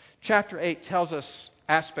 Chapter 8 tells us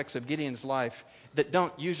aspects of Gideon's life that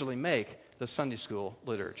don't usually make the Sunday school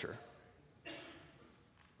literature.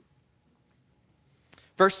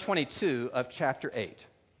 Verse 22 of chapter 8.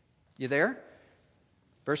 You there?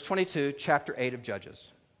 Verse 22, chapter 8 of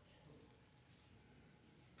Judges.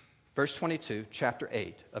 Verse 22, chapter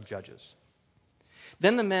 8 of Judges.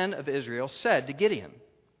 Then the men of Israel said to Gideon,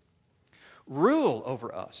 "Rule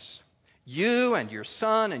over us, you and your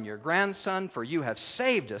son and your grandson, for you have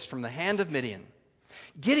saved us from the hand of Midian."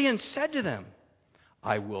 Gideon said to them,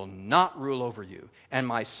 "I will not rule over you, and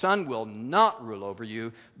my son will not rule over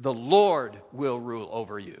you. The Lord will rule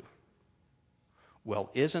over you."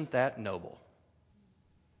 Well, isn't that noble?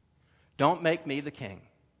 Don't make me the king.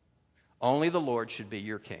 Only the Lord should be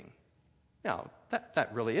your king. Now,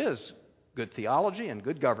 that really is good theology and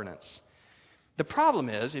good governance. The problem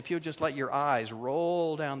is, if you'll just let your eyes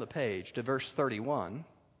roll down the page to verse 31,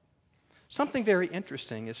 something very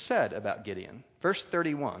interesting is said about Gideon. Verse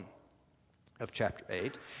 31 of chapter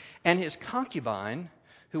 8, "And his concubine,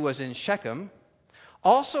 who was in Shechem,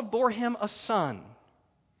 also bore him a son.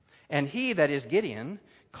 And he," that is Gideon,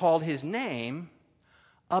 "called his name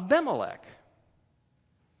Abimelech."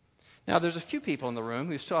 Now, there's a few people in the room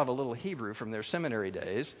who still have a little Hebrew from their seminary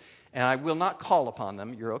days, and I will not call upon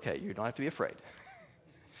them. You're okay. You don't have to be afraid.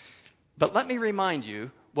 But let me remind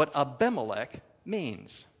you what Abimelech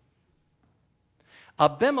means.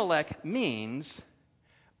 Abimelech means,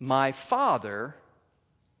 my father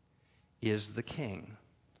is the king.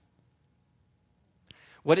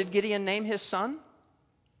 What did Gideon name his son?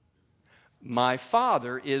 My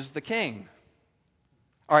father is the king.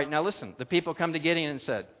 All right, now listen. The people come to Gideon and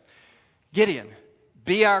said, Gideon,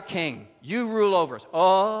 be our king. You rule over us.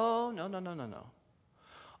 Oh, no.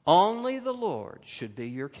 Only the Lord should be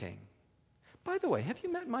your king. By the way, have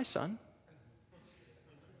you met my son?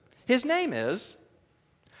 His name is,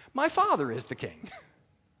 my father is the king.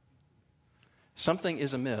 Something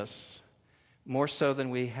is amiss, more so than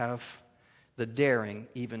we have the daring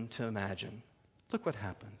even to imagine. Look what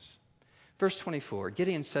happens. Verse 24,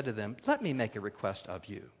 Gideon said to them, let me make a request of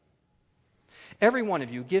you. Every one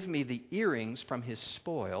of you give me the earrings from his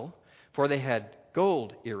spoil, for they had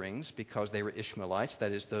gold earrings because they were Ishmaelites,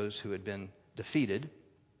 that is, those who had been defeated.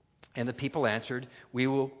 And the people answered, we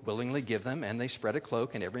will willingly give them. And they spread a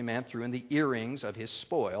cloak, and every man threw in the earrings of his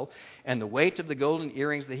spoil. And the weight of the golden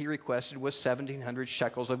earrings that he requested was 1,700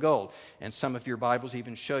 shekels of gold. And some of your Bibles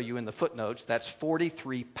even show you in the footnotes that's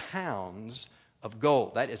 43 pounds of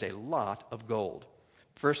gold. That is a lot of gold.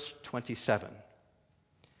 Verse 27.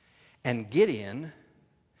 And Gideon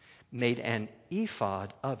made an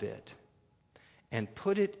ephod of it and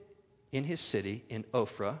put it in his city in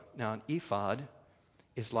Ophrah. Now, an ephod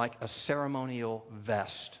is like a ceremonial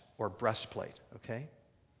vest or breastplate, okay?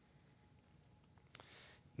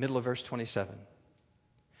 Middle of verse 27.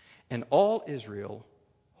 And all Israel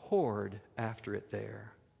whored after it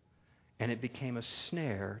there, and it became a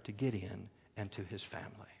snare to Gideon and to his family.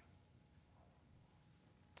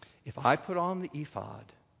 If I put on the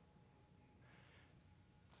ephod,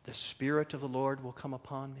 the Spirit of the Lord will come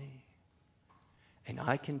upon me, and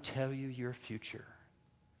I can tell you your future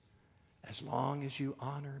as long as you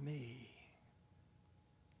honor me.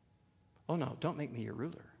 Oh no, don't make me your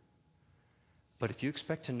ruler. But if you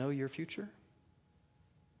expect to know your future,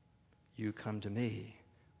 you come to me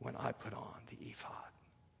when I put on the ephod.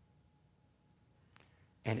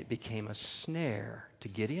 And it became a snare to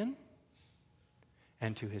Gideon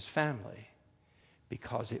and to his family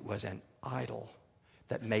because it was an idol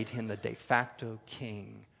that made him the de facto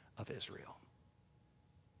king of Israel.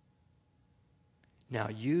 Now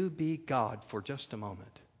you be God for just a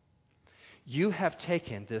moment. You have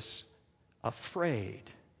taken this afraid,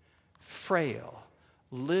 frail,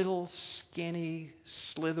 little, skinny,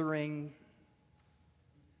 slithering,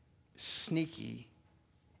 sneaky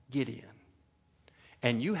Gideon.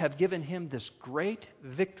 And you have given him this great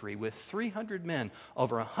victory with 300 men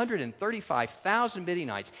over 135,000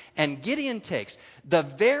 Midianites. And Gideon takes the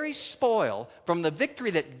very spoil from the victory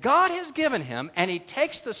that God has given him, and he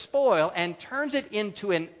takes the spoil and turns it into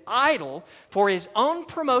an idol for his own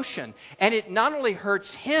promotion. And it not only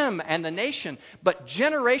hurts him and the nation, but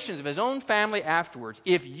generations of his own family afterwards.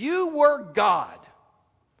 If you were God,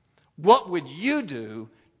 what would you do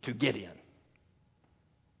to Gideon?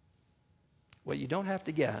 Well, you don't have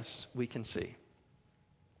to guess. We can see.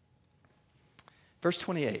 Verse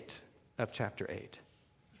 28 of chapter 8.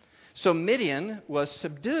 So Midian was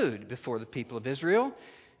subdued before the people of Israel,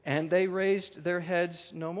 and they raised their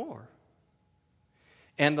heads no more.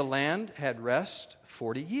 And the land had rest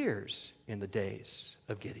 40 years in the days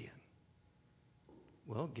of Gideon.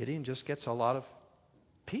 Well, Gideon just gets a lot of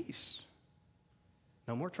peace.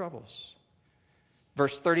 No more troubles.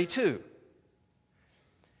 Verse 32.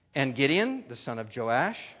 And Gideon, the son of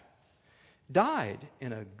Joash, died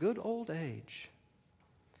in a good old age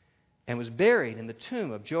and was buried in the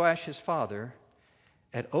tomb of Joash his father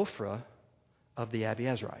at Ophrah of the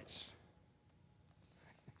Abiezrites.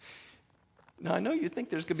 Now, I know you think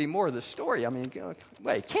there's going to be more of the story. I mean,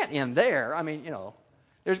 wait, it can't end there. I mean,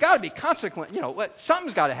 there's got to be consequence.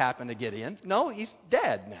 Something's got to happen to Gideon. No, he's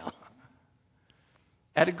dead now.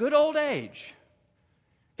 At a good old age.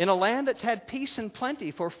 In a land that's had peace and plenty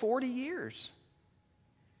for 40 years.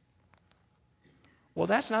 Well,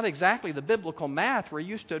 that's not exactly the biblical math we're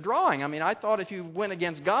used to drawing. I mean, I thought if you went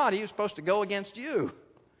against God, He was supposed to go against you.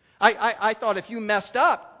 I thought if you messed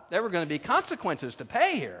up, there were going to be consequences to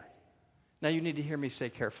pay here. Now, you need to hear me say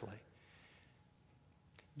carefully.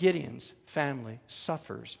 Gideon's family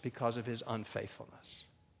suffers because of his unfaithfulness.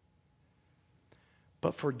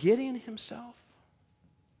 But for Gideon himself,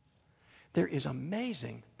 there is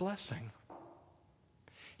amazing blessing.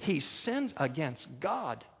 He sins against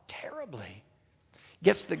God terribly,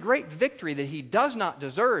 gets the great victory that he does not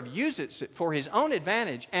deserve, uses it for his own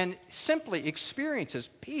advantage, and simply experiences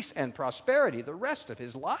peace and prosperity the rest of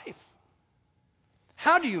his life.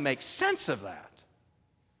 How do you make sense of that?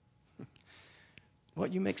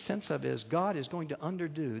 What you make sense of is God is going to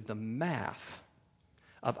underdo the math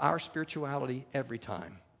of our spirituality every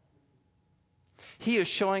time. He is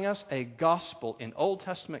showing us a gospel in Old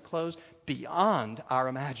Testament clothes beyond our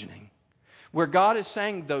imagining, where God is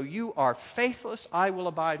saying, though you are faithless, I will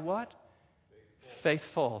abide what?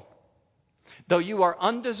 Faithful. Though you are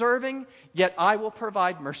undeserving, yet I will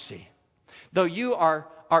provide mercy. Though you are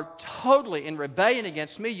totally in rebellion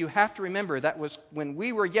against me, you have to remember that was when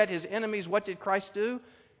we were yet His enemies, what did Christ do?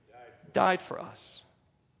 Died for us.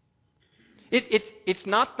 It's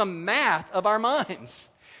not the math of our minds.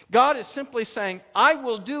 God is simply saying, I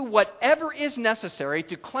will do whatever is necessary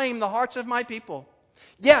to claim the hearts of my people.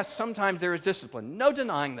 Yes, sometimes there is discipline. No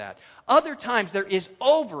denying that. Other times there is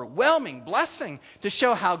overwhelming blessing to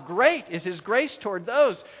show how great is His grace toward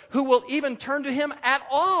those who will even turn to Him at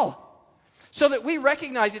all. So that we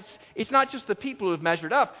recognize it's not just the people who have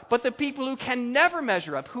measured up, but the people who can never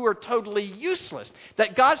measure up, who are totally useless.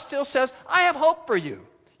 That God still says, I have hope for you.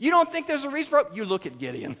 You don't think there's a reason for hope? You look at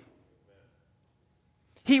Gideon.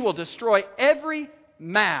 He will destroy every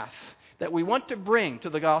math that we want to bring to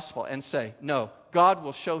the gospel and say, no, God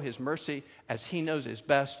will show His mercy as He knows is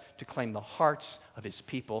best to claim the hearts of His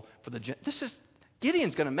people for the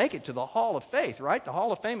Gideon's going to make it to the Hall of Faith, right? The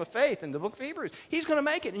Hall of Fame of Faith in the book of Hebrews. He's going to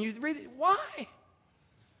make it. And you read it. Why?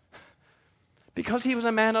 Because he was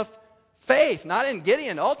a man of faith, not in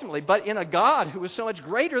Gideon ultimately, but in a God who was so much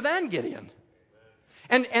greater than Gideon.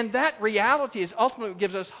 And that reality is ultimately what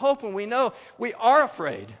gives us hope when we know we are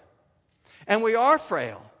afraid. And we are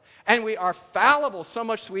frail. And we are fallible so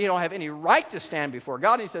much that we don't have any right to stand before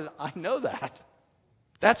God. And He says, I know that.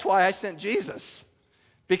 That's why I sent Jesus.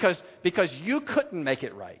 Because you couldn't make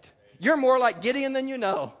it right. You're more like Gideon than you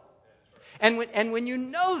know. And when you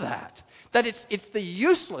know that it's the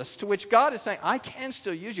useless to which God is saying, I can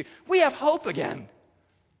still use you, we have hope again.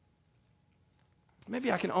 Maybe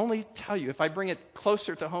I can only tell you, if I bring it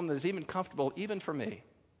closer to home that is even comfortable, even for me.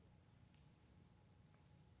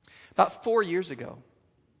 About 4 years ago,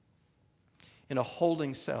 in a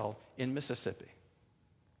holding cell in Mississippi,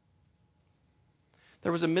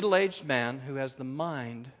 there was a middle-aged man who has the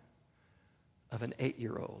mind of an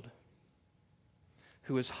 8-year-old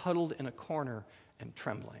who was huddled in a corner and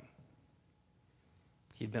trembling.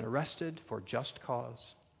 He'd been arrested for just cause.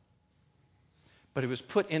 But he was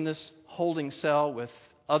put in this holding cell with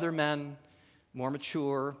other men, more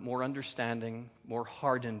mature, more understanding, more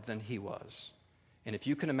hardened than he was. And if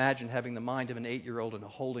you can imagine having the mind of an 8-year-old in a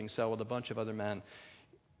holding cell with a bunch of other men,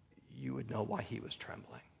 you would know why he was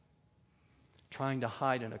trembling. Trying to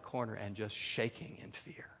hide in a corner and just shaking in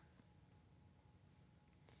fear.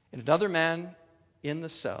 And another man in the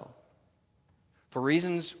cell, for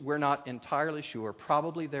reasons we're not entirely sure,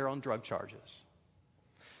 probably there on drug charges,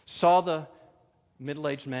 saw the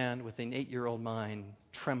middle-aged man with an 8-year-old mind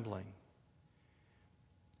trembling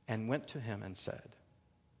and went to him and said,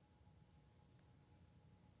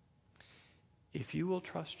 if you will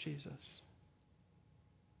trust Jesus,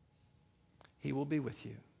 He will be with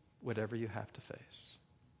you, whatever you have to face.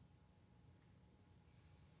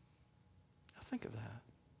 Now think of that.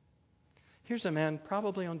 Here's a man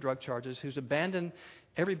probably on drug charges who's abandoned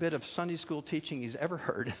every bit of Sunday school teaching he's ever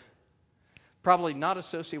heard. Probably not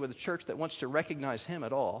associated with a church that wants to recognize him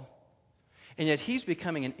at all. And yet he's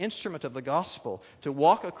becoming an instrument of the gospel to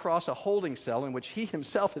walk across a holding cell in which he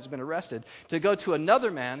himself has been arrested, to go to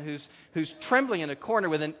another man who's trembling in a corner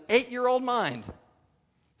with an 8-year-old mind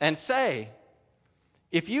and say,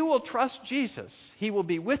 if you will trust Jesus, He will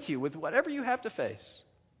be with you with whatever you have to face.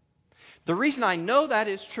 The reason I know that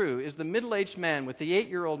is true is the middle-aged man with the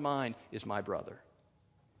 8-year-old mind is my brother.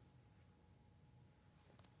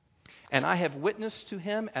 And I have witnessed to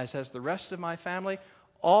him, as has the rest of my family,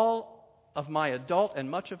 all of my adult and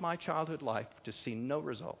much of my childhood life to see no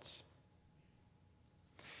results.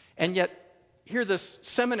 And yet, here this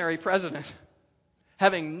seminary president,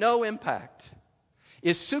 having no impact,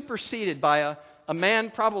 is superseded by a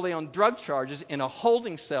man probably on drug charges in a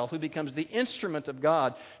holding cell who becomes the instrument of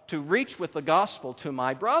God to reach with the gospel to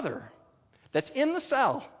my brother that's in the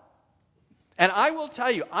cell. And I will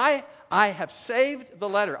tell you, I have saved the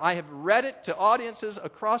letter. I have read it to audiences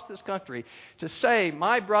across this country to say,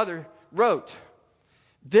 my brother wrote,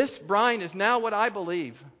 this brine is now what I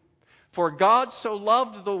believe. For God so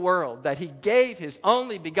loved the world that He gave His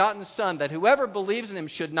only begotten Son, that whoever believes in Him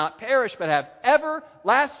should not perish but have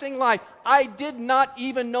everlasting life. I did not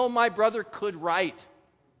even know my brother could write.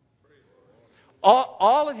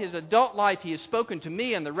 All of his adult life he has spoken to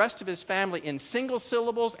me and the rest of his family in single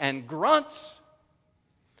syllables and grunts.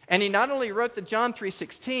 And he not only wrote the John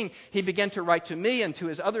 3:16, he began to write to me and to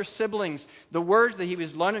his other siblings the words that he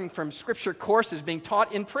was learning from Scripture courses being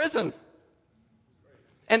taught in prison.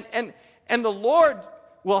 And the Lord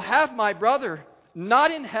will have my brother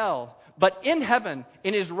not in hell, but in heaven,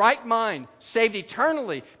 in his right mind, saved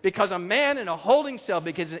eternally, because a man in a holding cell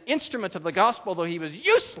becomes an instrument of the gospel, though he was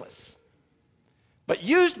useless, but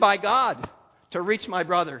used by God to reach my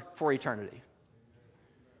brother for eternity.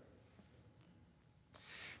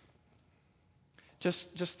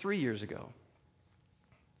 Just 3 years ago,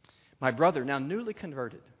 my brother, now newly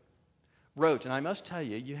converted, wrote, and I must tell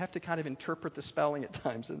you, you have to kind of interpret the spelling at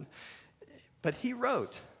times, but he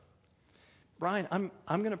wrote, Brian, I'm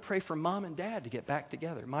going to pray for Mom and Dad to get back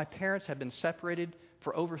together. My parents have been separated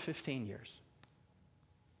for over 15 years.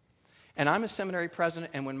 And I'm a seminary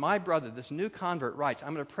president, and when my brother, this new convert, writes,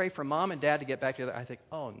 I'm going to pray for Mom and Dad to get back together, I think,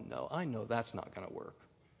 oh no, I know that's not going to work.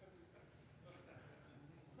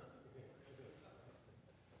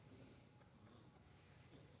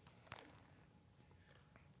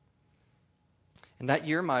 And that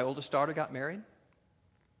year, my oldest daughter got married.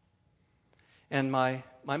 And my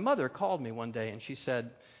mother called me one day and she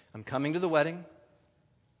said, I'm coming to the wedding.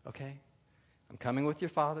 Okay. I'm coming with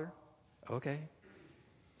your father. Okay.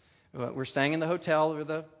 We're staying in the hotel where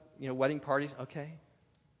the wedding parties. Okay.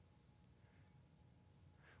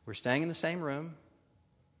 We're staying in the same room.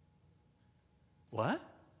 What?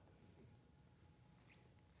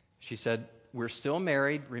 She said, we're still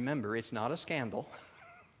married. Remember, it's not a scandal.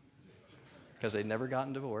 Because they'd never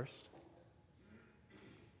gotten divorced.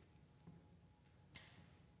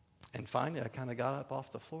 And finally, I kind of got up off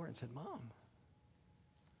the floor and said, Mom,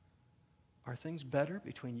 are things better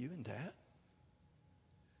between you and Dad?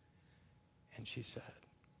 And she said,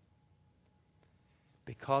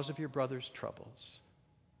 because of your brother's troubles,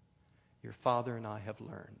 your father and I have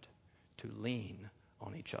learned to lean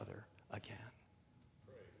on each other again.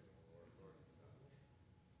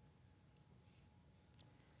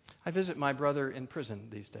 I visit my brother in prison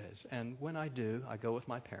these days, and when I do, I go with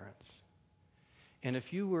my parents. And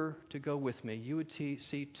if you were to go with me, you would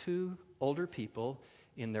see two older people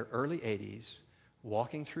in their early 80s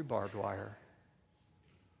walking through barbed wire,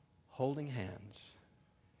 holding hands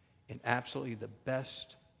in absolutely the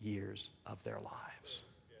best years of their lives.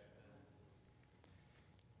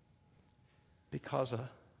 Because a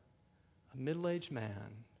middle-aged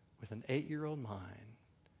man with an 8-year-old mind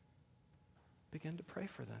began to pray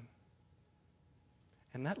for them.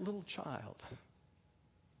 And that little child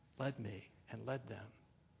led me and led them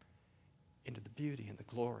into the beauty and the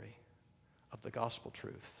glory of the gospel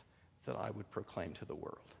truth that I would proclaim to the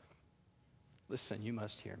world. Listen, you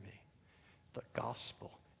must hear me. The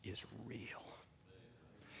gospel is real.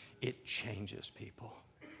 It changes people.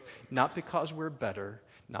 Not because we're better,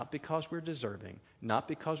 not because we're deserving, not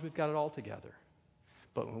because we've got it all together,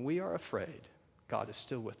 but when we are afraid, God is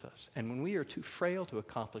still with us. And when we are too frail to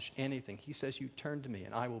accomplish anything, He says, you turn to me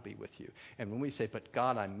and I will be with you. And when we say, but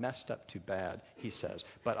God, I messed up too bad, He says,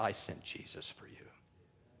 but I sent Jesus for you.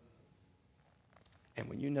 And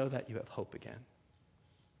when you know that, you have hope again.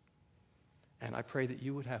 And I pray that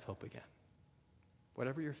you would have hope again,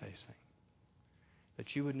 whatever you're facing.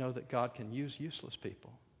 That you would know that God can use useless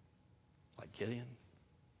people like Gideon,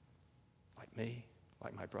 like me,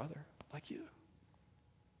 like my brother, like you.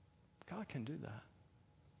 God can do that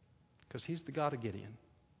because He's the God of Gideon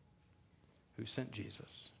who sent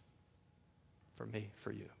Jesus for me,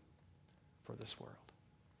 for you, for this world.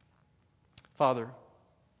 Father,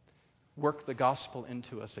 work the gospel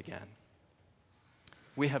into us again.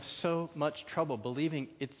 We have so much trouble believing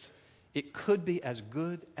it could be as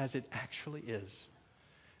good as it actually is,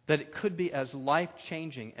 that it could be as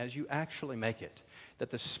life-changing as you actually make it,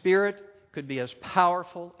 that the Spirit could be as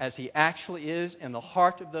powerful as He actually is in the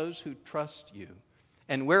heart of those who trust you.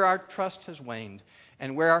 And where our trust has waned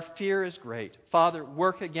and where our fear is great, Father,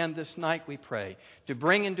 work again this night, we pray, to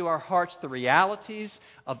bring into our hearts the realities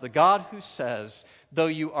of the God who says, though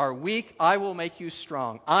you are weak, I will make you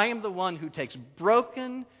strong. I am the one who takes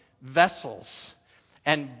broken vessels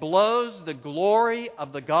and blows the glory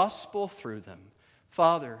of the gospel through them.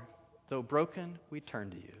 Father, though broken, we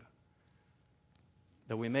turn to you.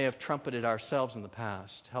 Though we may have trumpeted ourselves in the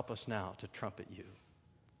past, help us now to trumpet you.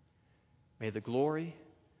 May the glory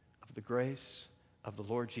of the grace of the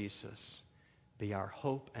Lord Jesus be our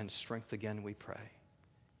hope and strength again, we pray.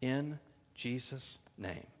 In Jesus'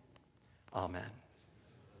 name, amen.